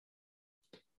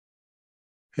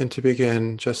And to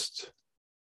begin, just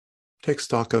take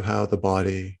stock of how the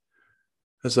body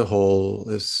as a whole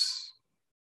is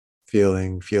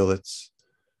feeling. Feel its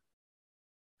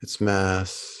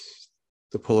mass,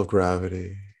 the pull of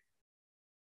gravity.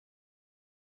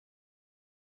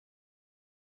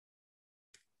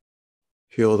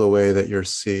 Feel the way that your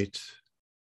seat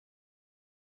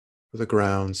or the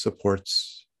ground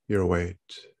supports your weight.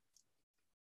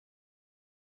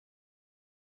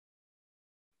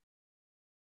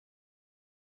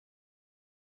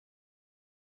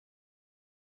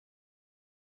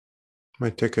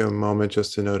 Might take a moment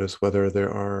just to notice whether there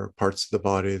are parts of the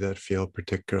body that feel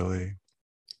particularly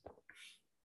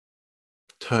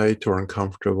tight or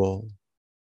uncomfortable.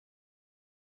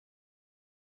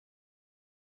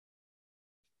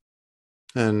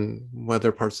 And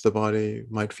whether parts of the body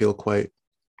might feel quite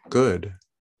good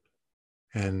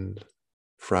and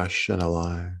fresh and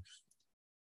alive.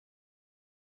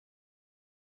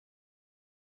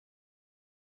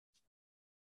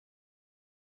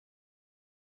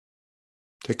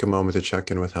 Take a moment to check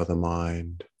in with how the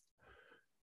mind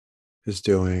is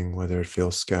doing, whether it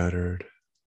feels scattered,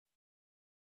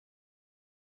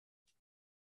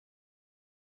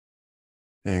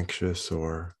 anxious,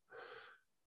 or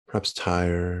perhaps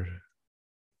tired.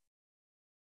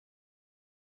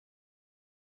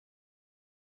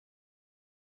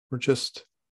 Or just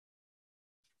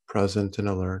present and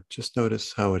alert. Just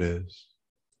notice how it is.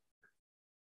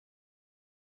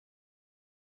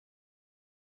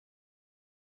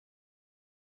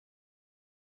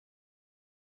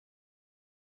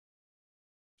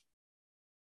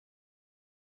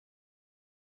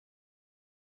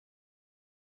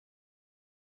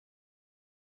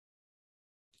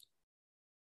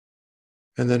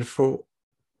 And then for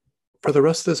the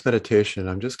rest of this meditation,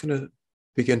 I'm just going to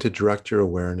begin to direct your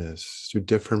awareness to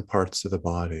different parts of the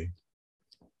body.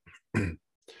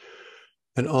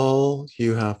 And all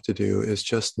you have to do is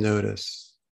just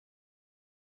notice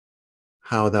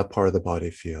how that part of the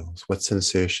body feels, what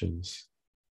sensations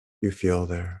you feel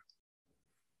there.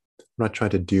 I'm not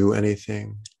trying to do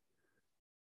anything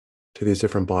to these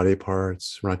different body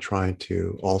parts. We're not trying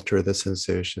to alter the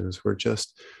sensations. We're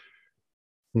just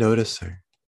noticing.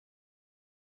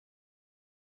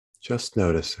 Just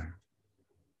noticing.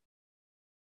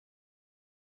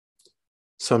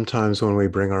 Sometimes when we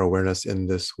bring our awareness in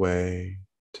this way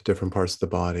to different parts of the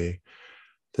body,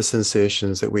 the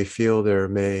sensations that we feel there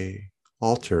may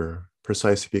alter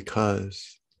precisely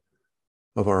because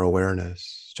of our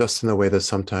awareness, just in the way that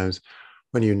sometimes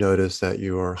when you notice that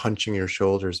you are hunching your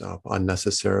shoulders up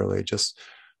unnecessarily, just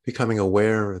becoming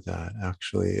aware of that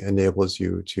actually enables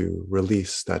you to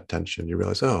release that tension. You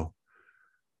realize, oh,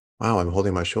 wow, I'm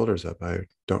holding my shoulders up. I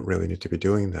don't really need to be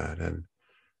doing that. And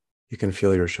you can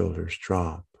feel your shoulders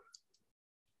drop.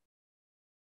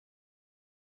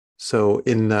 So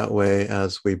in that way,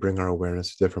 as we bring our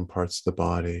awareness to different parts of the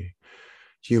body,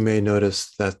 you may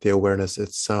notice that the awareness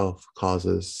itself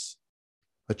causes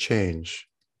a change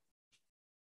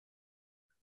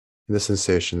in the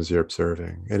sensations you're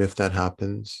observing. And if that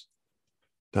happens,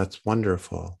 that's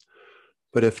wonderful.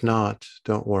 But if not,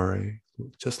 don't worry.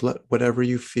 Just let whatever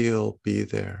you feel be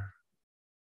there.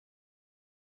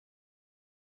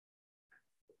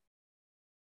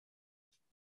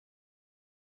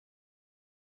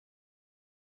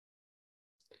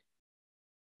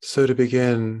 So to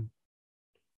begin,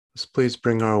 let's please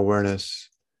bring our awareness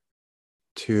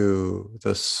to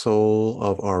the sole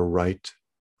of our right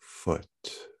foot,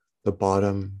 the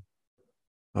bottom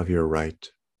of your right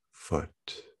foot.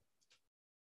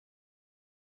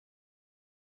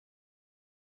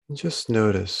 And just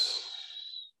notice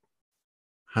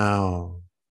how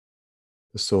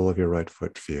the sole of your right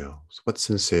foot feels, what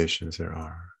sensations there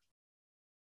are.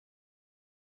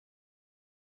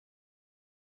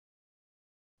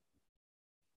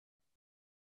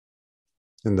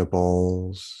 In the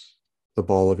ball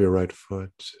of your right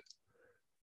foot,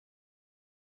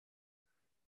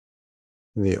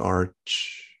 in the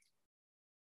arch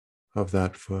of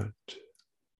that foot,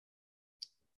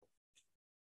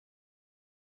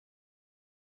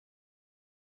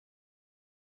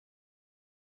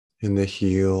 in the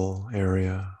heel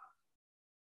area.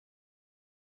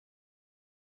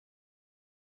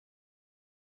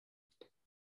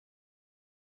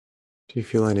 Do you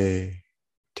feel any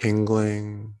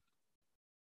tingling,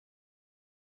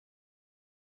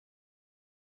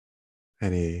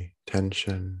 any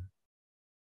tension,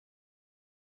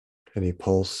 any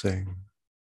pulsing?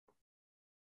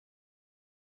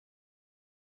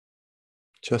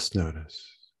 Just notice.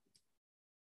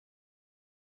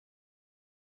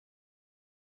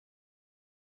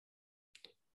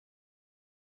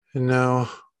 And now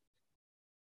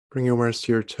bring your awareness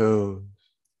to your toes,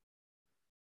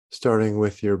 starting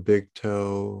with your big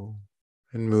toe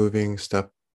and moving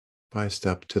step by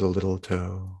step to the little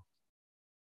toe.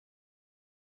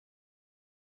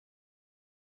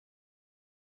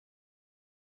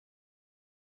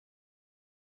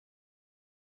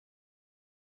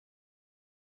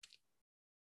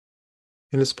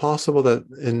 And it's possible that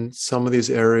in some of these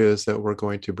areas that we're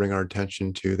going to bring our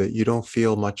attention to, that you don't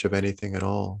feel much of anything at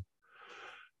all.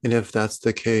 And if that's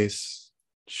the case,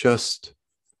 just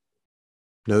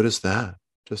notice that.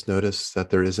 Just notice that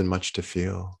there isn't much to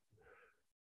feel.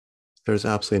 There's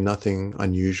absolutely nothing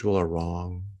unusual or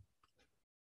wrong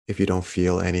if you don't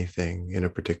feel anything in a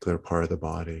particular part of the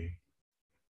body.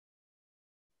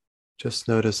 Just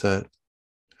notice that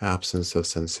absence of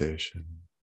sensation.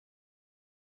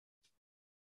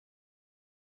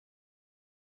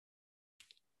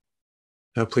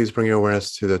 Now, please bring your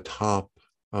awareness to the top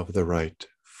of the right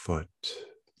foot.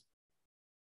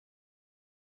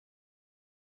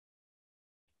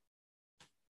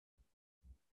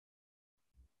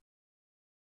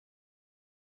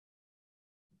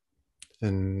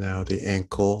 And now the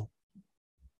ankle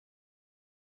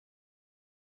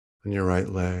on your right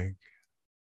leg.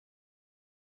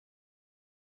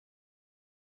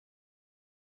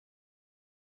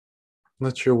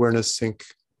 Let your awareness sink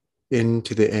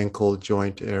into the ankle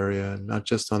joint area, not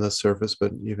just on the surface,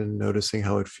 but even noticing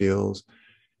how it feels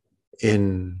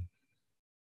in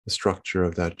the structure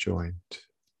of that joint.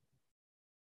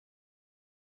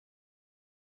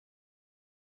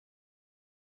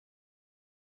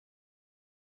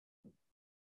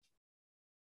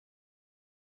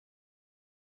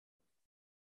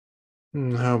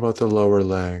 And how about the lower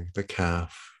leg, the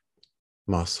calf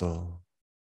muscle?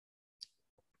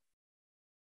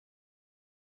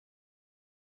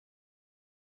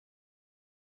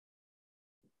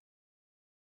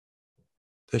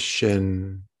 The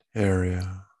shin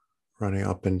area running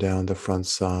up and down the front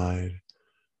side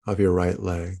of your right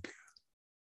leg.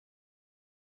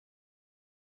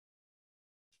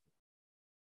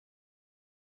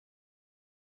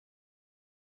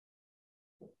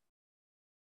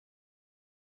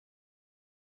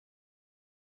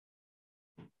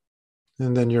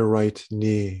 And then your right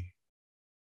knee.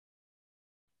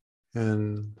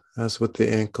 And as with the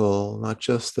ankle, not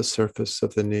just the surface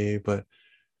of the knee, but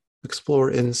explore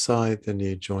inside the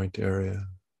knee joint area.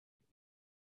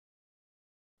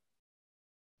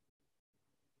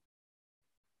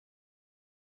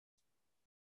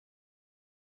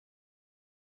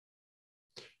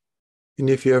 And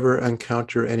if you ever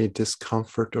encounter any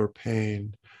discomfort or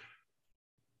pain,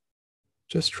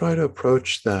 just try to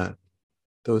approach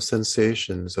those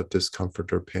sensations of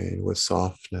discomfort or pain with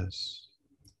softness.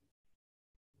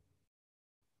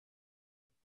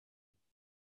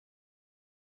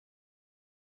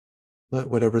 Let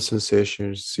whatever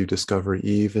sensations you discover,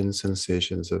 even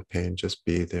sensations of pain, just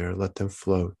be there. Let them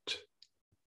float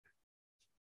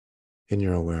in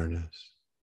your awareness.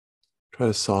 Try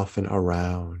to soften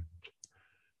around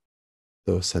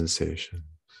those sensations.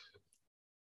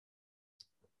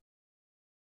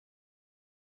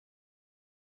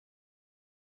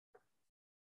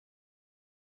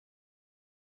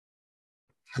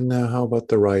 And now, how about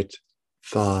the right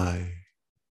thigh?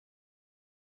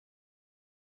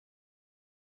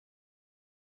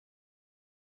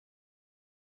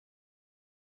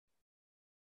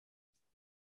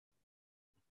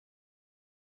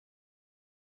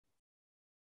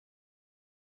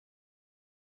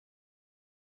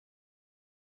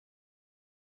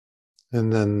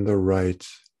 And then the right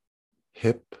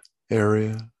hip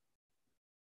area.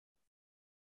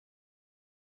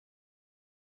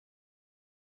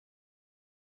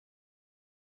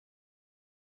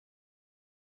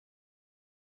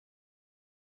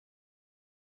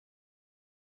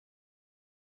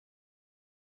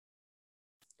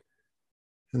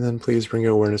 And then please bring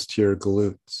your awareness to your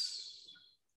glutes,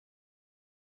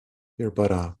 your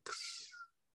buttocks.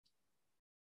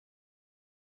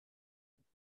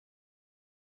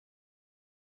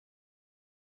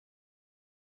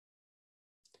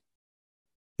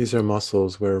 These are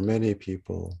muscles where many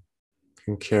people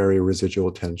can carry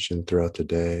residual tension throughout the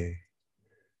day.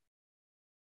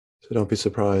 So don't be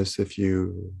surprised if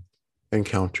you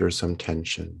encounter some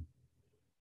tension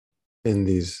in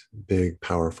these big,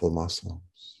 powerful muscles.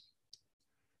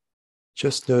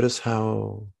 Just notice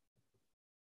how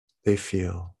they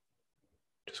feel,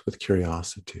 just with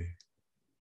curiosity.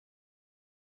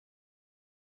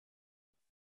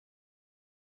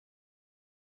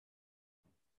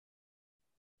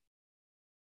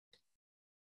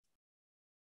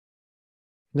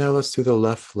 Now let's do the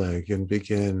left leg and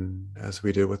begin as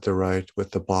we did with the right,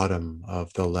 with the bottom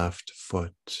of the left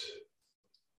foot.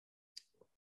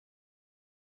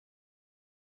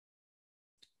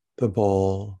 The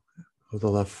ball of the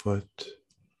left foot.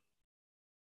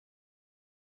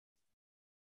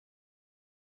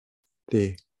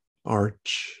 The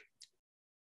arch.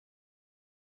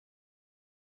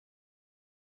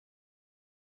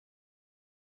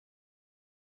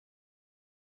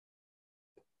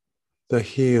 The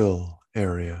heel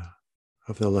area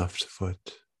of the left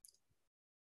foot.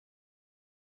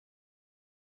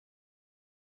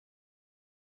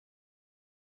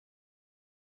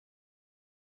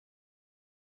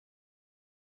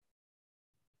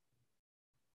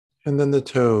 And then the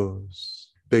toes,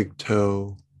 big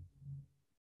toe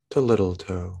to little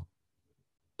toe,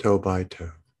 toe by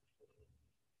toe.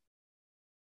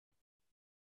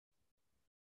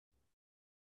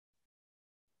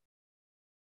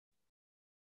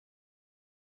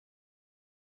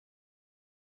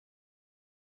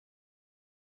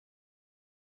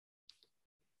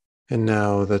 And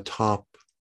now the top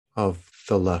of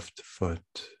the left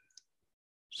foot,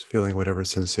 just feeling whatever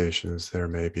sensations there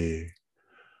may be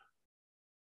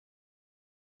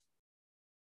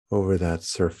over that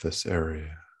surface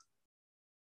area.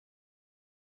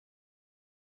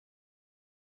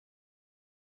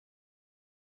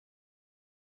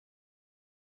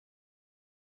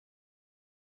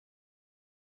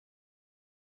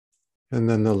 And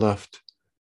then the left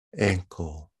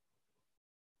ankle.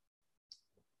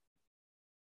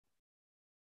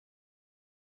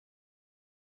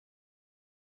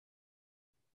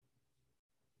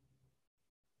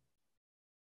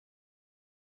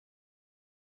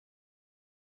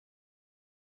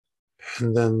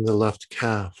 And then the left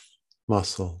calf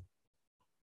muscle.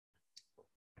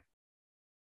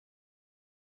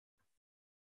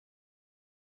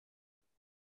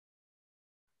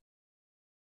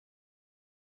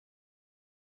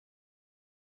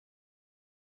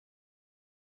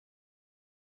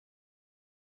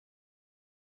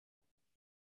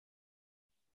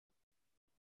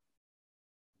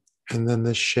 And then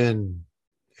the shin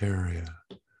area,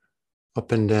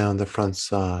 up and down the front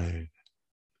side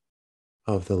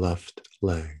of the left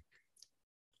leg,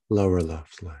 lower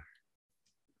left leg.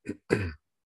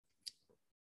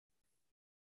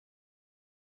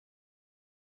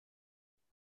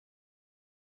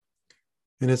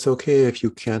 And it's okay if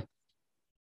you can't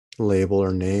label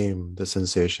or name the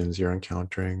sensations you're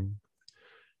encountering.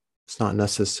 It's not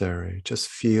necessary. Just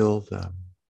feel them.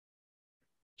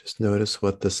 Just notice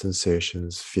what the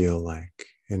sensations feel like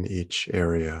in each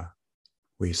area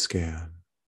we scan.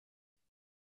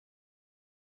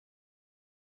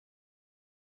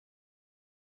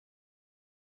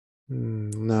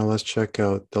 Now let's check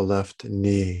out the left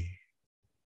knee.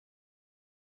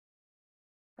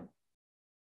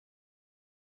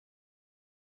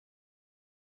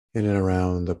 In and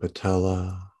around the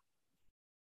patella.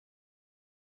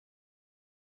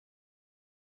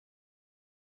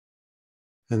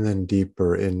 And then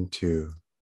deeper into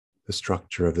the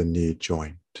structure of the knee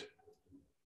joint.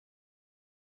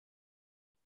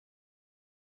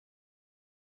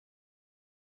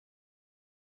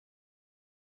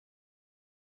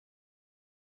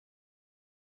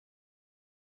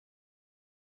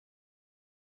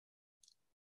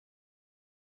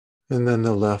 And then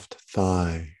the left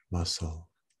thigh muscle.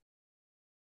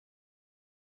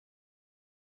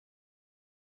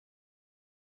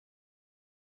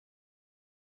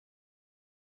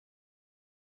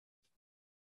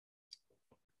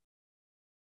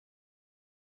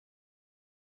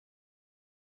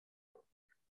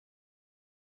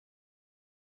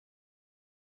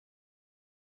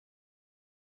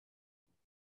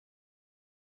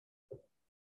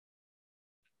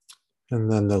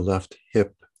 And then the left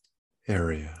hip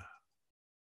area.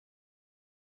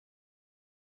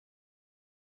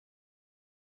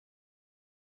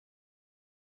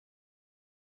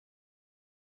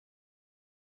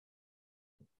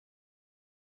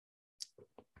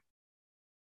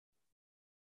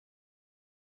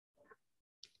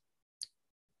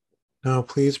 Now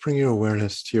please bring your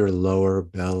awareness to your lower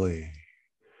belly,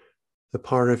 the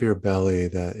part of your belly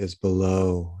that is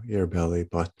below your belly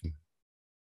button.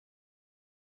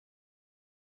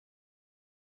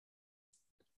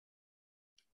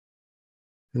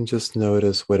 And just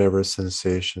notice whatever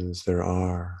sensations there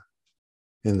are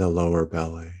in the lower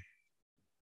belly.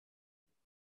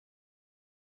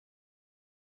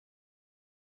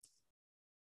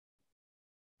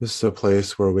 This is a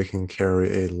place where we can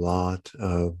carry a lot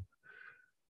of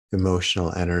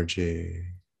emotional energy,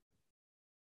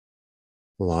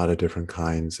 a lot of different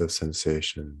kinds of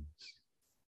sensations.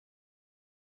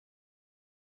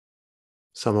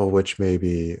 some of which may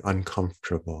be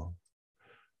uncomfortable.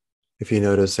 If you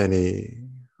notice any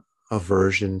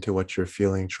aversion to what you're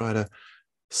feeling, try to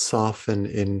soften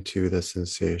into the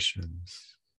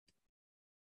sensations.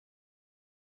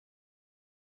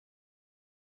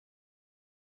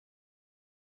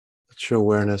 Let your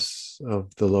awareness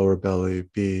of the lower belly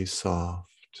be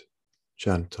soft,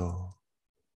 gentle.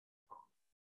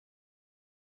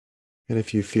 And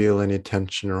if you feel any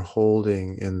tension or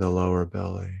holding in the lower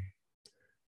belly,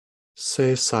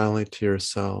 say silently to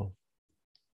yourself,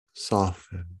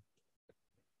 soften,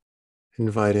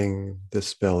 inviting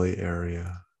this belly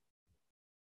area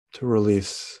to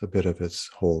release a bit of its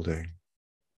holding,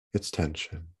 its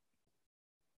tension.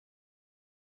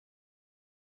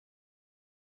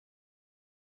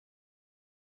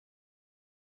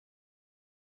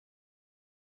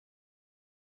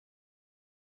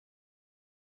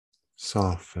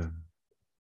 Soften.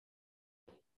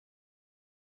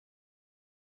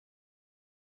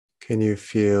 Can you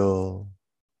feel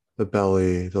the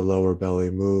belly, the lower belly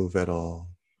move at all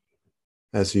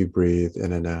as you breathe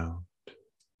in and out?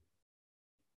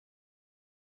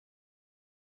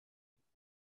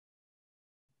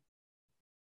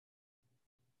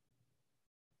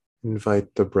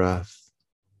 Invite the breath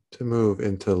to move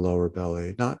into the lower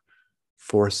belly, not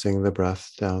forcing the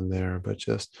breath down there, but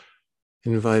just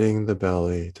inviting the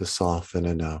belly to soften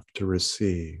enough to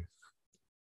receive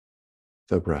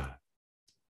the breath.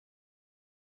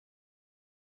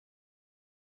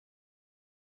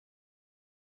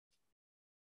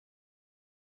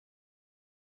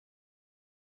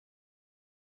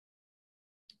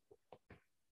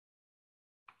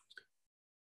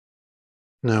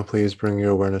 Now please bring your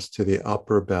awareness to the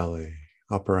upper belly,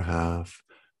 upper half,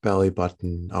 belly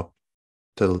button up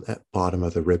to the bottom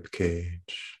of the rib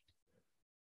cage.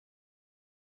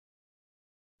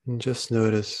 And just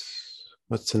notice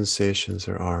what sensations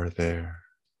there are there.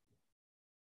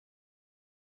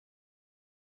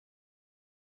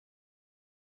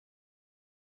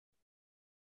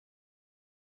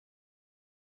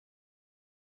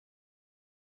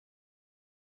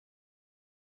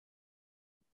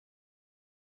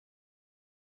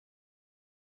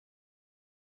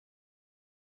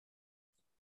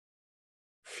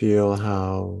 Feel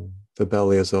how the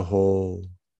belly as a whole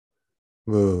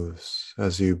moves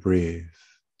as you breathe.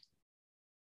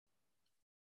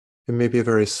 It may be a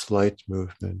very slight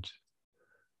movement.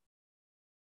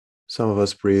 Some of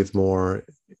us breathe more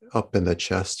up in the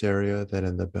chest area than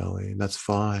in the belly, and that's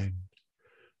fine.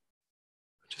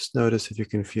 Just notice if you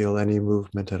can feel any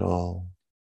movement at all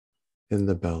in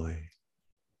the belly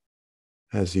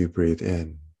as you breathe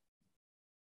in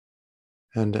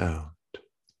and out.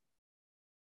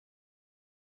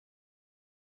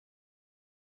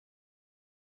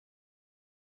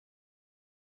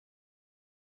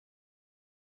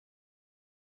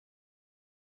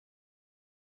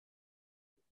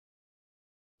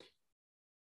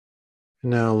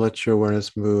 Now let your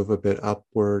awareness move a bit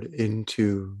upward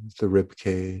into the rib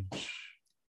cage.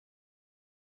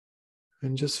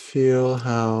 And just feel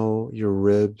how your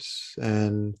ribs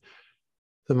and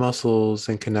the muscles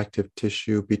and connective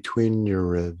tissue between your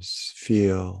ribs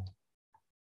feel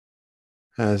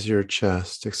as your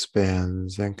chest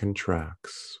expands and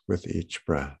contracts with each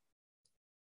breath.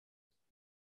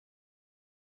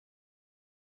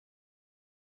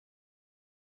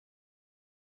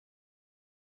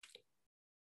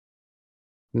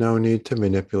 No need to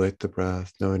manipulate the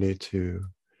breath, no need to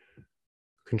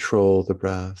control the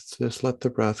breath. Just let the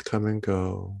breath come and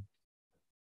go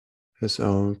its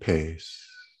own pace.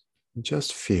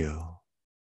 Just feel.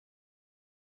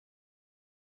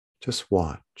 Just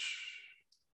watch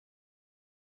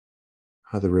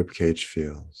how the rib cage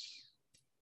feels.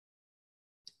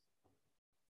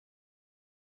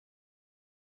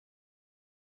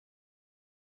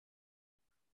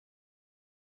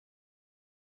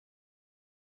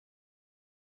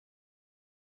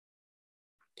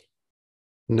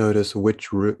 Notice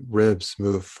which ribs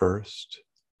move first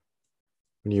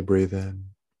when you breathe in.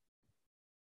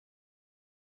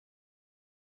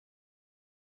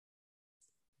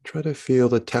 Try to feel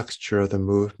the texture of the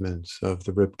movements of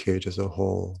the rib cage as a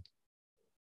whole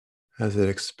as it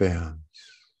expands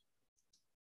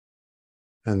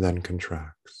and then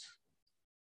contracts.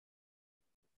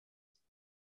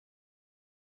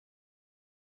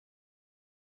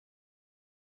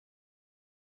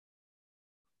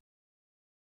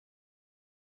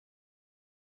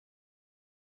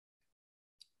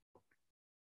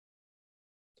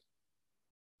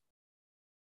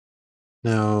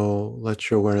 Now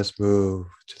let your awareness move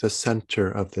to the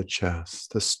center of the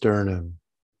chest, the sternum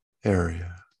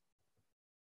area.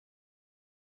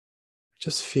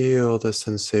 Just feel the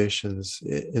sensations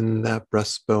in that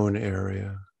breastbone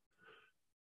area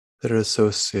that are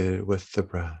associated with the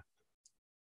breath.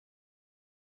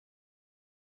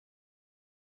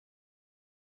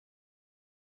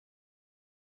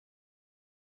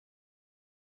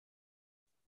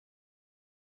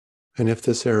 And if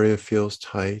this area feels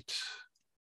tight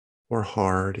or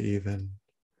hard even,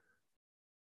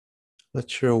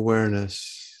 let your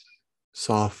awareness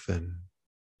soften,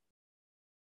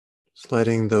 just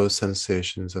letting those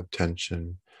sensations of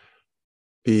tension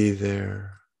be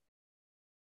there,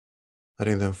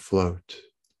 letting them float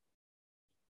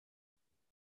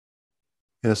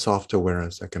in a soft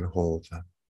awareness that can hold them.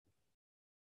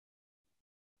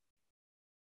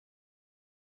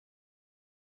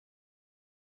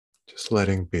 Just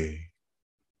letting be,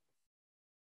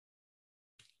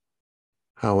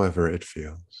 however it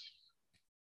feels.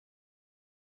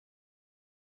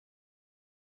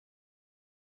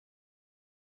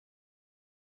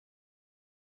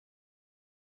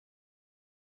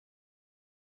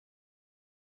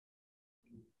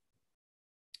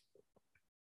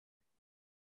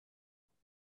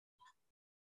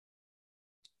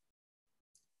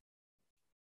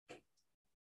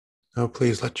 Now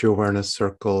please let your awareness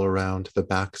circle around to the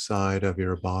backside of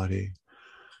your body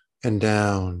and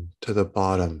down to the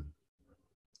bottom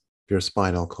of your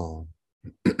spinal column.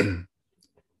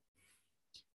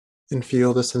 And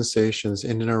feel the sensations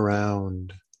in and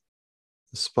around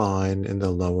the spine in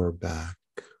the lower back.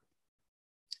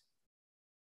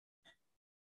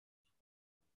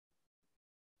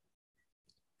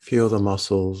 Feel the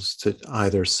muscles to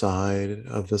either side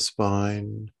of the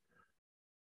spine,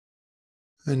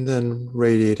 and then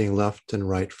radiating left and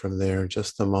right from there,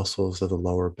 just the muscles of the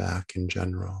lower back in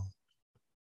general.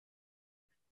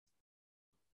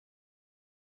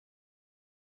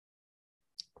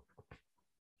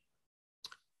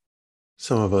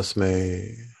 Some of us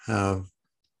may have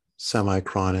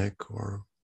semi-chronic or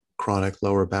chronic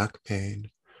lower back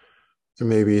pain. There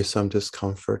may be some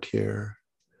discomfort here.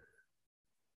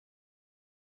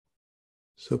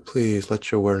 So please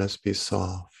let your awareness be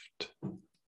soft,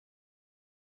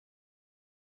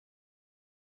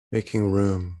 making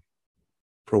room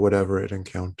for whatever it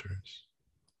encounters.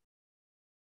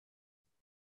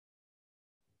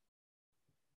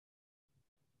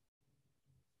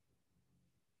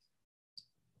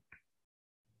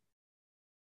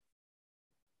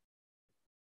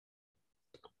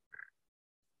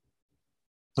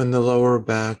 When the lower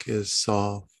back is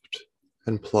soft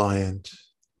and pliant,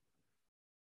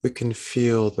 we can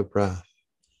feel the breath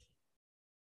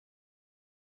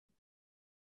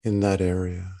in that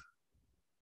area.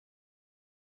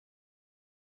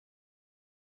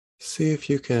 See if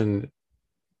you can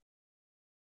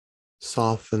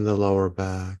soften the lower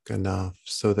back enough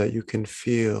so that you can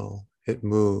feel it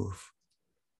move,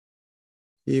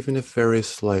 even if very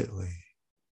slightly,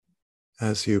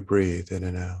 as you breathe in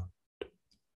and out.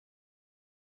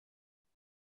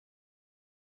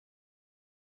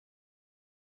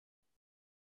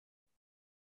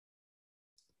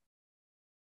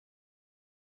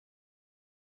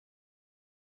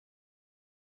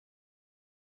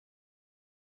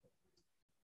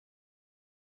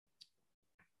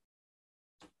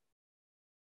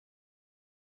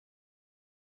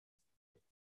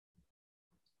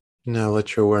 Now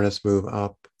let your awareness move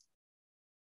up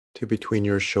to between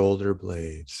your shoulder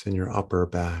blades and your upper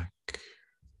back.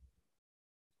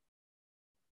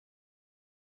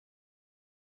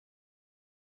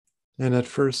 And at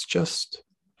first, just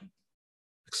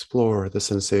explore the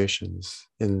sensations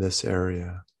in this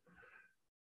area,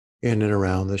 in and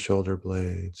around the shoulder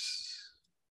blades,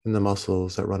 and the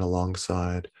muscles that run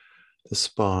alongside the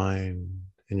spine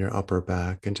in your upper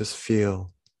back, and just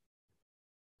feel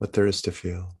what there is to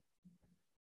feel.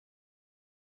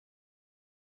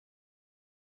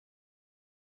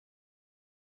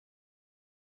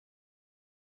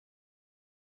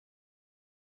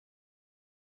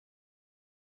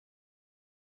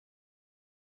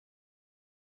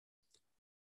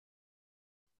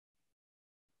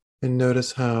 And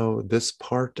notice how this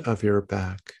part of your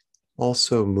back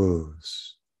also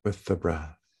moves with the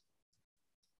breath.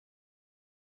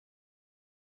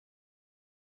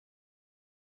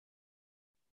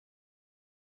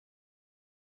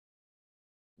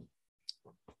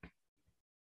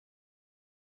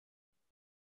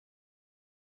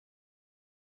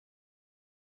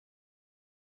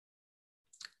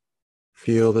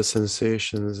 Feel the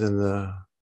sensations in the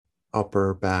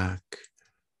upper back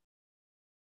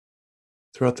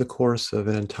throughout the course of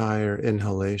an entire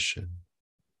inhalation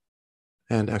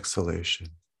and exhalation.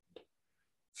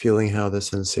 feeling how the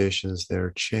sensations there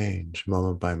change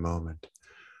moment by moment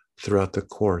throughout the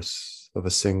course of a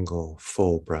single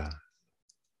full breath.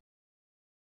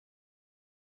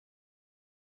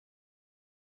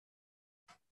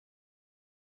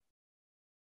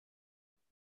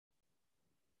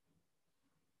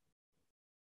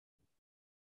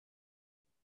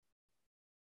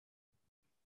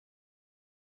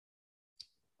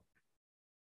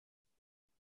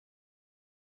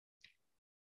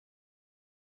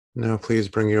 Now, please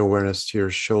bring your awareness to your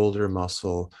shoulder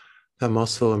muscle, that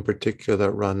muscle in particular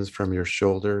that runs from your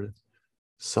shoulder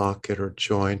socket or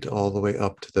joint all the way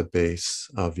up to the base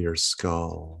of your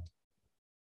skull.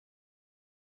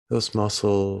 Those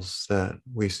muscles that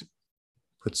we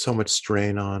put so much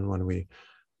strain on when we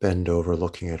bend over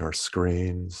looking at our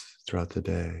screens throughout the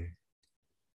day.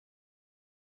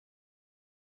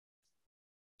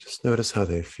 Just notice how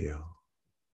they feel.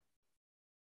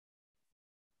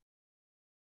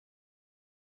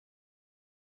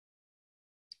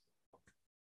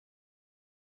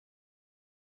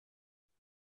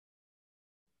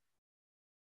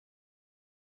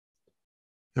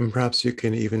 And perhaps you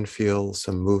can even feel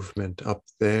some movement up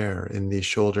there in these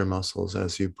shoulder muscles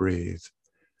as you breathe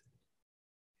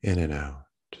in and out.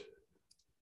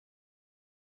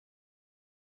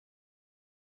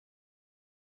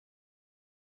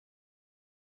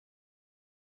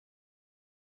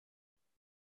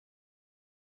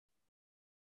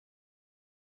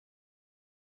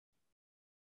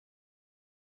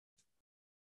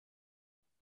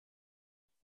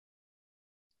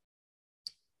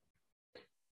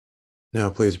 Now,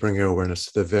 please bring your awareness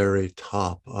to the very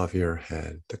top of your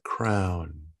head, the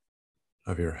crown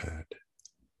of your head.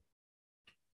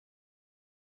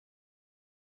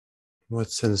 What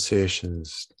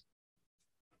sensations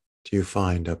do you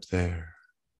find up there?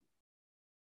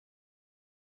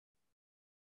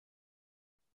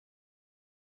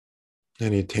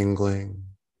 Any tingling?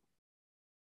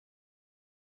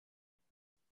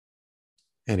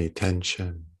 Any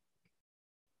tension?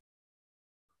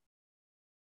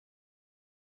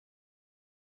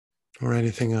 Or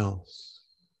anything else?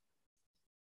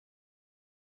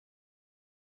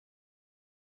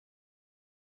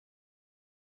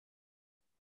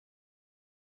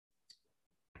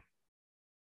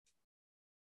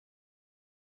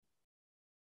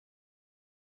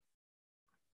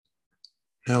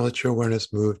 Now let your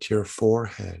awareness move to your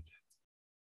forehead.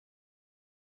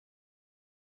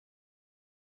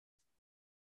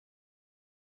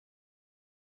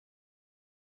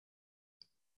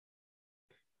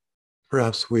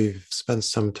 Perhaps we've spent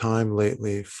some time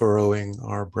lately furrowing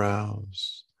our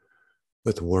brows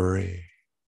with worry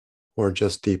or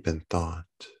just deep in thought.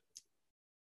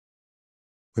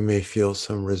 We may feel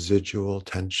some residual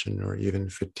tension or even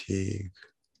fatigue.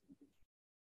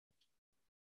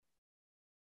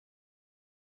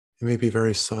 It may be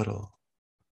very subtle.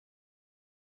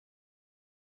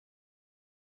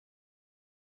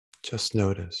 Just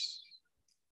notice.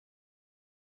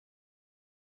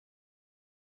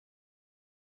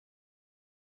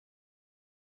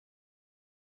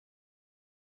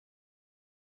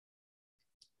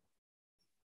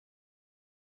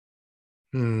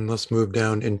 Let's move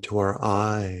down into our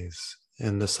eyes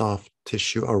and the soft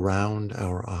tissue around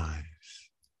our eyes.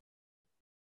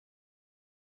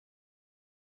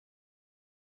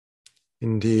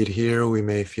 Indeed, here we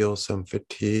may feel some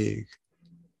fatigue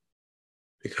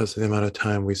because of the amount of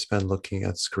time we spend looking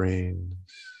at screens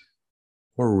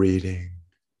or reading.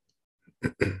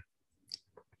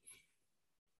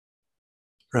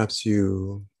 Perhaps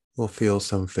you will feel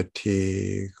some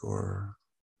fatigue or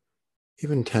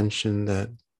even tension that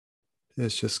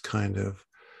is just kind of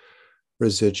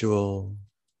residual,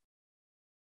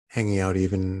 hanging out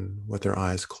even with their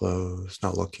eyes closed,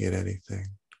 not looking at anything.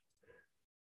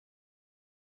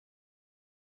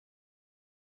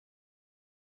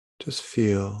 Just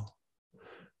feel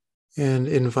and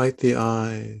invite the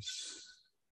eyes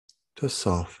to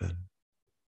soften.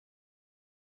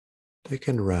 They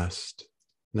can rest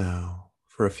now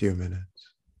for a few minutes.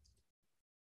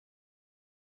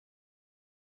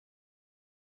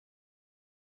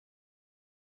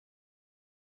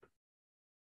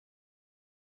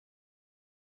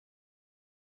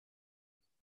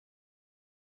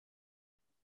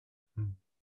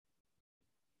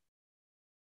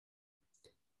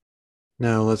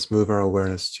 Now let's move our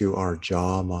awareness to our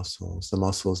jaw muscles, the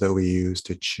muscles that we use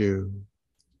to chew.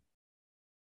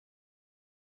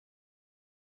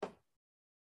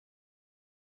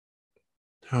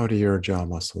 How do your jaw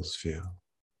muscles feel?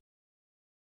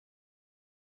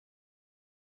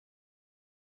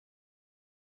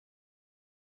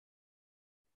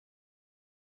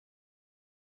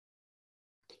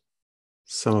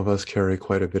 Some of us carry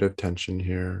quite a bit of tension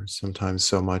here, sometimes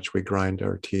so much we grind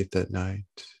our teeth at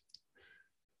night.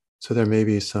 So there may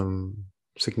be some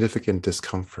significant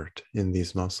discomfort in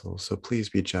these muscles, so please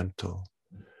be gentle.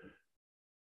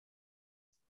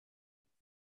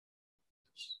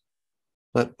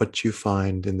 Let what you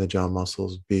find in the jaw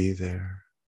muscles be there.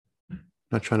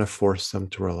 Not trying to force them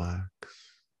to relax.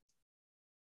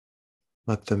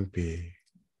 Let them be.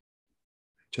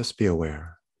 Just be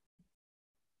aware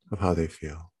of how they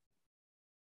feel.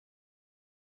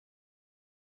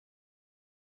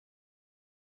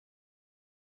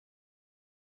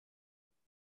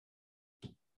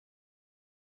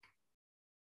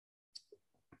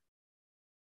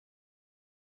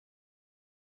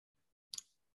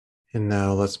 And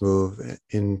now let's move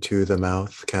into the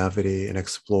mouth cavity and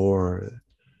explore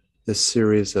this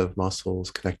series of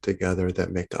muscles connect together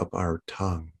that make up our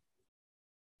tongue.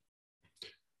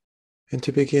 And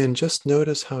to begin, just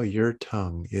notice how your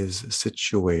tongue is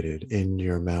situated in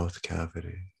your mouth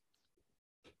cavity.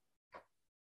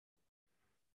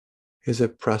 Is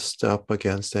it pressed up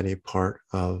against any part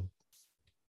of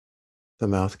the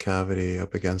mouth cavity,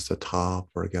 up against the top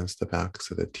or against the backs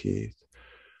of the teeth?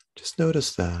 Just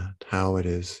notice that, how it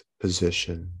is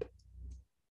positioned.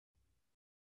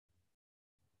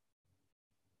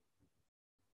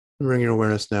 Bring your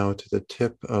awareness now to the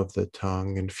tip of the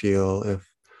tongue and feel if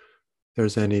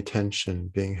there's any tension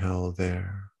being held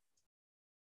there.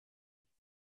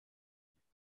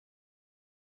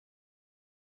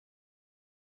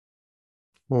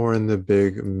 Or in the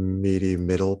big, meaty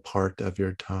middle part of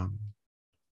your tongue.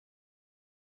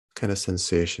 What kind of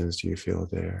sensations do you feel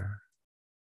there?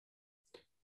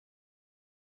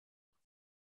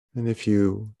 And if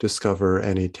you discover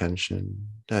any tension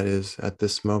that is at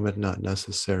this moment not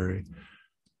necessary,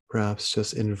 perhaps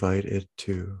just invite it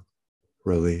to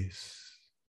release.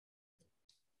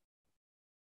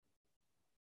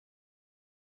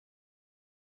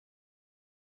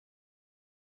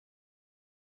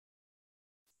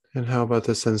 And how about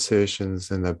the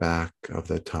sensations in the back of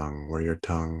the tongue, where your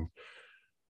tongue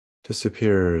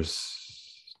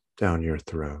disappears down your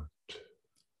throat?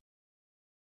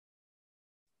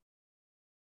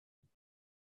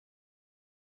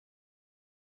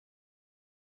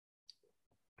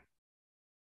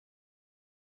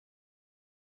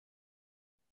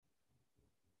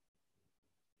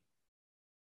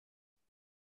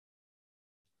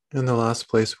 And the last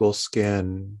place we'll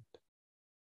scan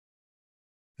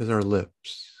is our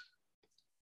lips.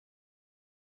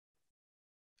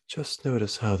 Just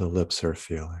notice how the lips are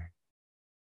feeling.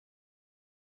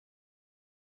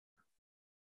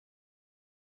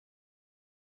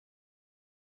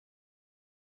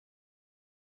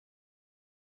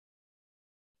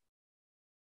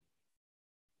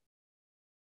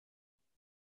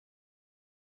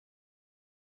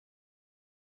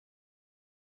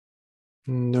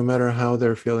 No matter how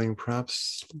they're feeling,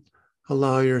 perhaps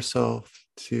allow yourself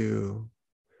to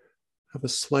have a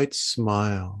slight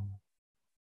smile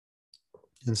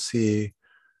and see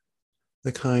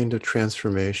the kind of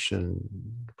transformation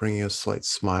bringing a slight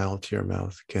smile to your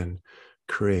mouth can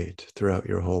create throughout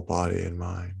your whole body and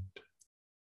mind.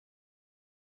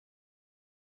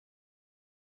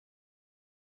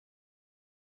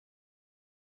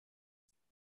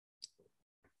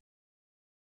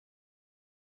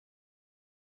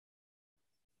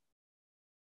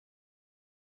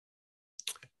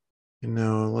 And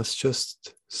now let's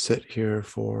just sit here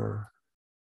for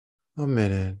a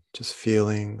minute, just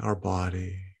feeling our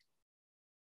body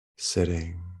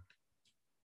sitting,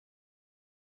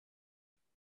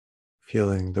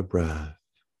 feeling the breath,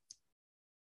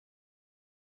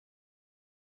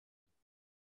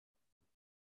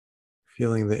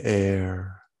 feeling the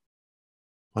air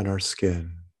on our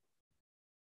skin,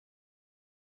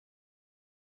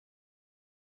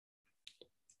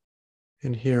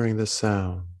 and hearing the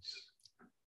sounds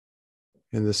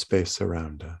in the space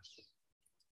around us.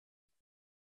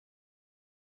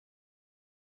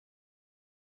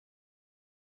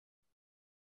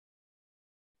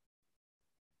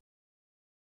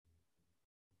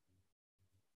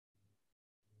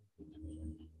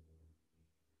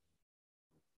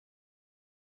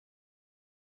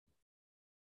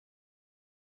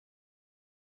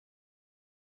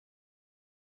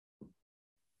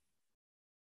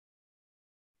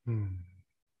 Hmm.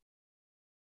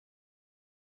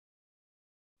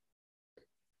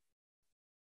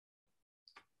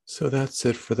 So that's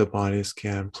it for the body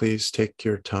scan. Please take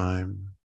your time